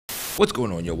What's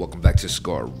going on, yo? Welcome back to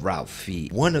Cigar Ralphy.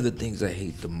 One of the things I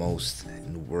hate the most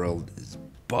in the world is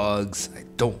bugs. I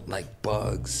don't like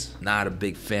bugs. Not a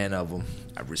big fan of them.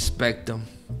 I respect them.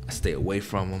 I stay away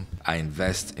from them. I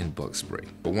invest in bug spray.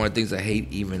 But one of the things I hate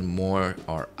even more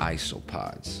are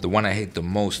isopods. The one I hate the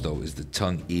most, though, is the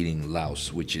tongue-eating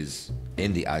louse, which is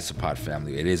in the isopod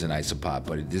family. It is an isopod,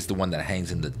 but it is the one that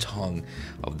hangs in the tongue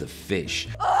of the fish.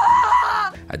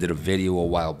 I did a video a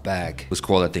while back. It was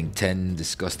called, I think, 10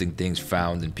 disgusting things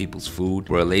found in people's food,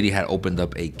 where a lady had opened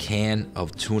up a can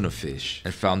of tuna fish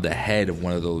and found the head of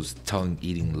one of those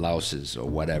tongue-eating louses or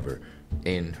whatever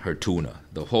in her tuna.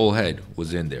 The whole head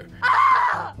was in there.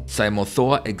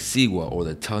 Cymothoa exigua, or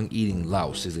the tongue-eating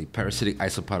louse, is a parasitic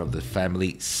isopod of the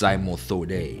family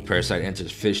Cymothoidae. Parasite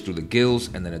enters fish through the gills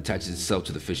and then attaches itself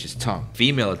to the fish's tongue.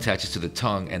 Female attaches to the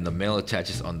tongue and the male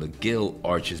attaches on the gill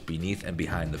arches beneath and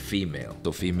behind the female.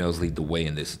 So females lead the way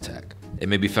in this attack. It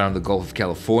may be found in the Gulf of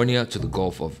California to the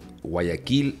Gulf of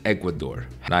Guayaquil, Ecuador.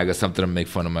 Now I got something to make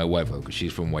fun of my wife because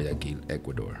she's from Guayaquil,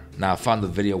 Ecuador. Now I found the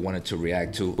video I wanted to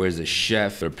react to, where there's a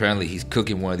chef, but apparently he's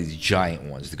cooking one of these giant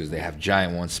ones, because they have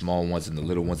giant ones, small ones, and the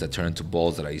little ones that turn into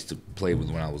balls that I used to play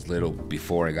with when I was little,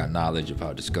 before I got knowledge of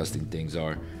how disgusting things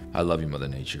are. I love you, Mother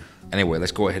Nature. Anyway,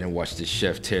 let's go ahead and watch this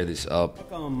chef tear this up.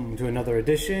 Welcome to another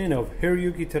edition of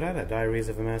Hiroyuki Terada, Diaries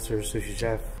of a Master Sushi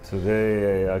Chef.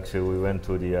 Today, actually, we went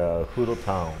to the Huro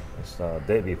town. It's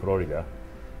Davie, Florida.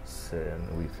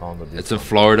 And we found that it's in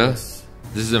Florida? This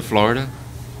is in Florida?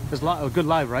 It's a good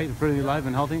live, right? Pretty live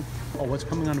and healthy. Oh, what's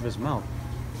coming out of his mouth?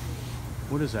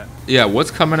 What is that? Yeah,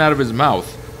 what's coming out of his mouth?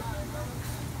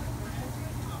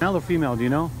 Male or female, do you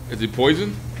know? Is he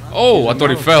poisoned? Oh, I thought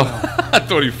he fell. I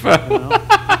thought he fell.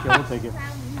 Okay, we'll take it.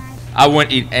 I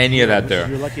wouldn't eat any of that there.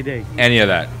 Your lucky day. Any of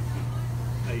that.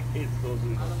 I hate those.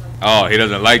 Oh, he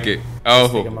doesn't like it.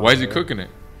 Oh, why is he cooking it?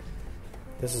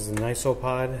 This is an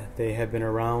isopod. They have been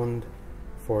around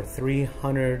for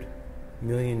 300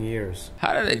 million years.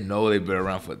 How do they know they've been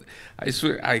around for? I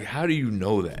swear, how do you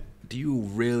know that? Do you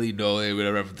really know they've been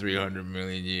around for 300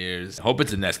 million years? I hope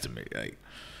it's an estimate. Like,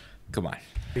 come on.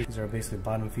 These are basically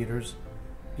bottom feeders.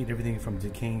 Eat everything from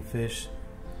decaying fish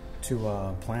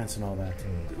to plants and all that.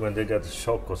 When they get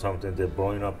shock or something, they're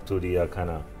blowing up to the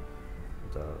kind of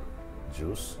the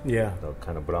juice. Yeah. The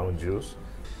kind of brown juice.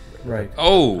 Right.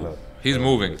 Oh, he's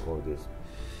moving. Call this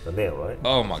the nail, right?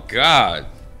 Oh my God.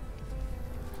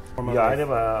 Yeah, I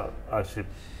never actually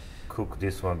cooked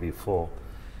this one before.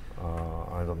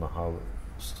 I don't know how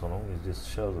strong is this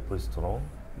shell. Pretty strong.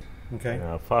 Okay.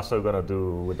 First, we're gonna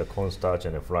do with the cornstarch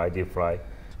and a deep fry.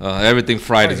 Everything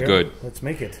fried is good. Let's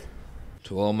make it.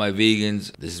 To all my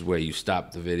vegans, this is where you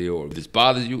stop the video. Or if this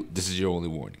bothers you, this is your only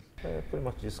warning. Pretty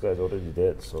much this guy's already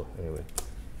dead, so anyway.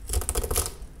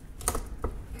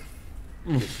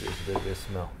 This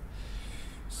smell.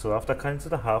 So after cutting to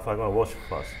the half, I'm gonna wash it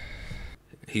first.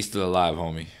 He's still alive,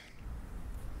 homie.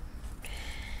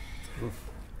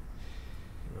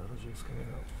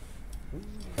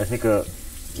 I think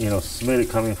smell it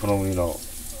coming from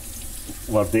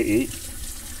what they eat.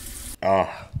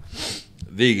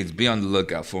 Vegans, be on the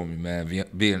lookout for me, man.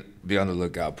 Be on the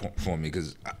lookout for me,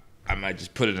 because I might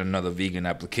just put it in another vegan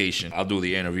application. I'll do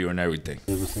the interview and everything.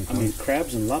 I mean,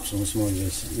 crabs and lobster this morning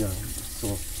is, so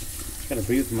I gotta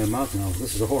breathe in my mouth now.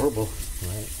 This is horrible.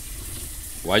 Right.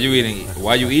 Why you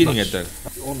eating it then?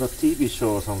 On the TV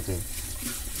show or something.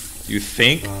 You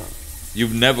think?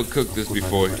 You've never cooked this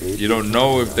before. You don't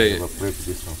know if they. I've never prepped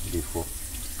this one before.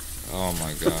 Oh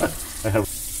my God.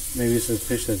 Maybe it's a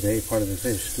fish that they ate part of the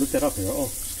fish. Look that up here. Oh,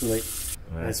 it's too late.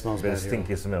 Right. It smells That bad.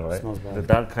 stinky smell, right? It smells bad.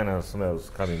 That kind of smells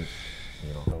coming,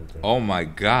 something. Oh my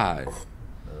God.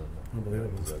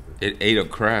 Unbelievable. It ate a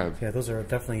crab. Yeah, those are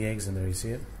definitely eggs in there. You see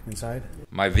it inside?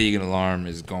 My vegan alarm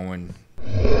is going.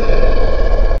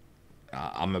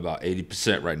 I'm about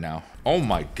 80% right now. Oh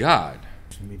my God.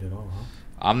 Shouldn't eat it all, huh?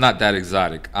 I'm not that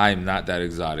exotic. I am not that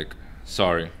exotic.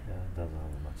 Sorry. Yeah, it doesn't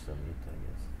have much to meat, I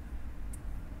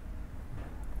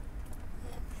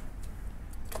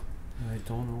guess. I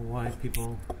don't know why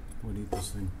people would eat this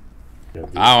thing. Yeah,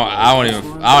 I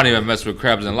don't even mess with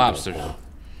crabs and lobsters.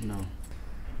 No.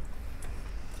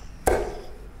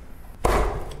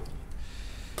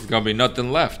 There's gonna be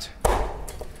nothing left.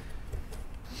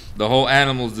 The whole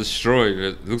animal's destroyed.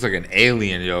 It looks like an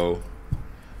alien, yo.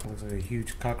 Looks like a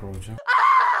huge cockroach, huh?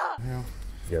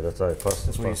 Yeah, that's right.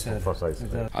 That's what you said. First I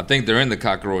said. I think they're in the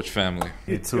cockroach family.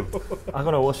 Me too. I'm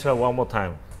gonna wash it one more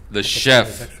time. The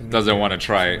chef doesn't want to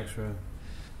try it.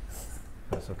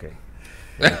 That's okay.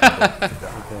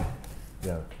 Okay.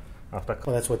 Yeah. After.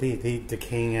 Well, that's what they eat. They eat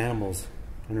decaying animals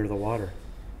under the water.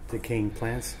 Decaying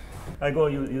plants. I go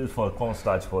use for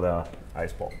cornstarch for the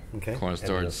ice ball. Okay.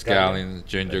 Cornstarch, scallions,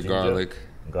 ginger, garlic.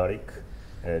 Garlic.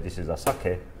 This is a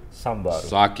sake, sambar.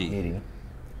 Sake. Meaning,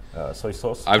 soy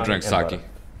sauce. I've drank and sake. butter.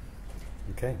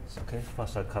 Okay. Okay.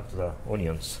 First I cut the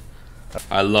onions.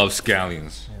 I love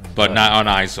scallions, but not on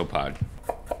Isopod.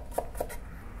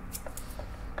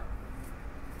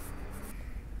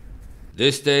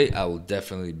 This day, I will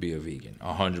definitely be a vegan,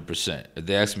 100%. If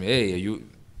they ask me, hey, you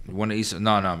want to eat some?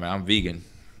 No, man, I'm vegan.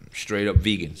 Straight up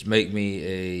vegan. Just make me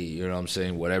a, you know what I'm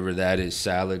saying, whatever that is,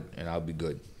 salad, and I'll be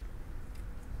good.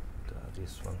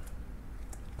 This one,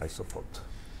 Isopod.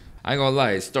 I ain't gonna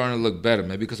lie, it's starting to look better.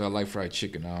 Maybe because I like fried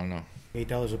chicken, I don't know.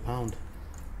 $8 a pound.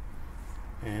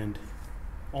 And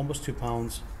almost 2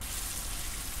 pounds.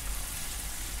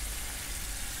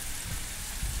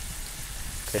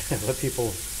 Okay, let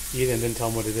people eat and then tell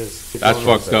them what it is. That's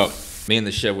fucked up. Me and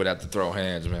the chef would have to throw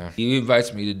hands, man. He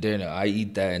invites me to dinner, I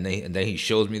eat that, and then he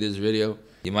shows me this video.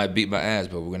 He might beat my ass,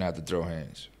 but we're gonna have to throw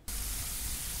hands.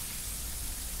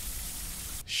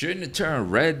 Shouldn't it turn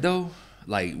red though?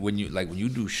 Like when you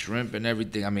do shrimp and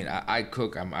everything. I mean, I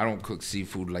cook. I don't cook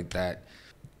seafood like that.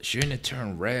 Shouldn't it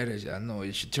turn red? I know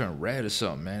it should turn red or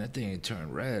something, man. That thing ain't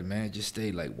turn red, man. It just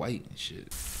stay like white and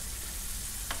shit.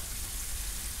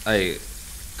 Hey,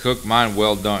 cook mine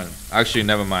well done. Actually,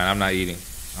 never mind. I'm not eating.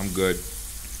 I'm good.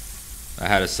 I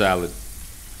had a salad.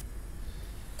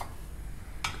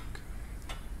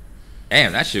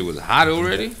 Damn, that shit was hot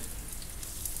already.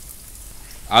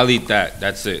 I'll eat that.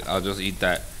 That's it. I'll just eat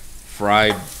that.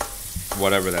 Fried,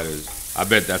 whatever that is. I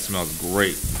bet that smells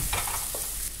great.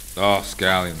 Oh,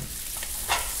 scallion.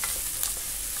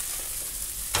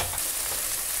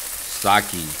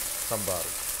 Sake. Sambar.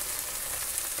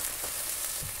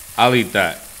 I'll eat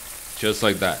that. Just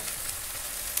like that.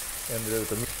 And the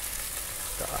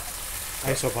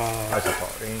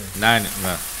Isopod.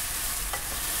 Nah.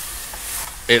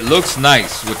 It looks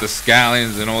nice with the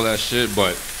scallions and all that shit,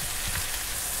 but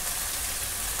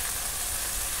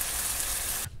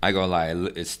I gonna lie,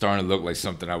 it's starting to look like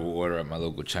something I will order at my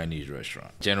local Chinese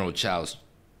restaurant. General Chow's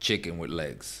chicken with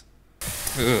legs.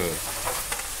 Ugh.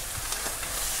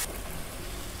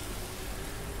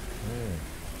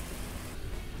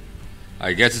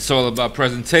 I guess it's all about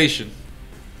presentation.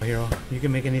 Hero, you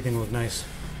can make anything look nice.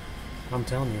 I'm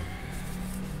telling you.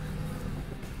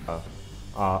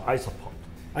 Isopod.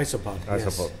 Isopod. Yes.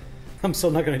 Isopod. I'm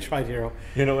still not gonna try it, Hero.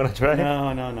 You're not gonna try it?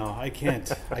 No. I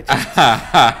can't.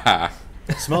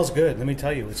 It smells good. Let me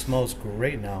tell you, it smells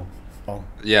great now. Oh,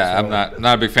 Yeah, so, I'm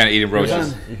not a big fan of eating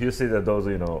roaches. If you see that those, so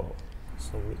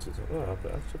meat is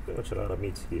pretty much a lot of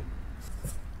meat here.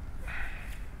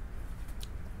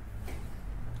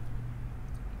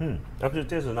 Actually,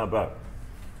 this is not bad.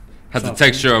 Has the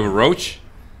texture of a roach.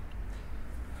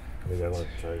 Maybe I want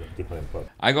to try a different part.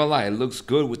 I ain't gonna lie, it looks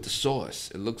good with the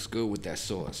sauce. It looks good with that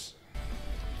sauce.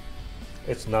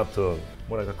 It's not more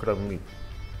like a crab meat.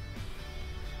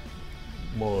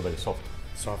 More like soft.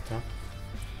 Soft, huh?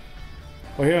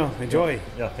 Well, Hero, enjoy.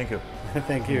 Yeah, thank you.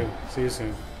 Thank you. See you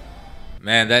soon.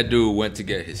 Man, that dude went to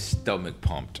get his stomach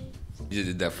pumped. He just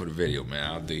did that for the video, man.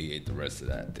 I don't think he ate the rest of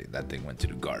that thing. That thing went to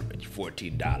the garbage.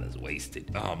 $14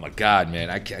 wasted. Oh my God, man.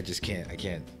 I just can't.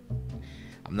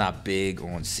 I'm not big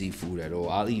on seafood at all.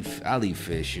 I'll eat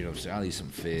fish, you know what I'm saying? I'll eat some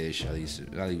fish. I'll eat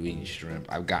eating shrimp.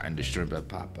 I've gotten the shrimp at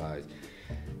Popeyes.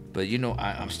 But you know,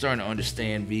 I'm starting to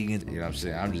understand vegans. You know what I'm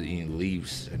saying? I'm just eating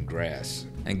leaves and grass.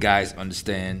 And guys,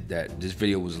 understand that this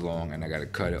video was long and I gotta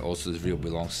cut it. Also, this video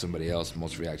belongs to somebody else.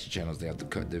 Most reaction channels, they have to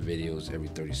cut their videos every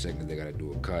 30 seconds. They gotta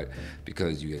do a cut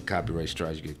because you get copyright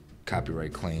strikes, you get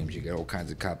copyright claims, you get all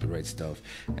kinds of copyright stuff,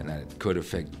 and that could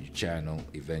affect your channel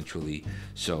eventually.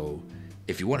 So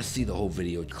if you want to see the whole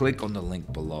video, click on the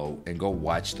link below and go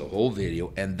watch the whole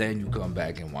video, and then you come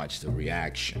back and watch the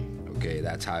reaction. Okay,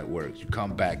 that's how it works. You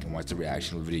come back and watch the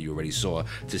reaction of the video you already saw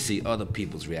to see other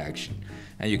people's reaction,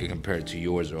 and you can compare it to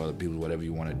yours or other people's, whatever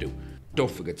you want to do. Don't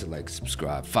forget to like,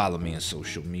 subscribe, follow me on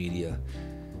social media,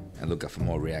 and look out for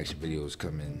more reaction videos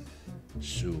coming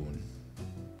soon.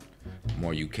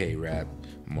 More UK rap,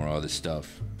 more other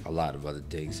stuff, a lot of other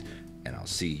things, and I'll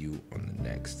see you on the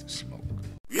next smoke.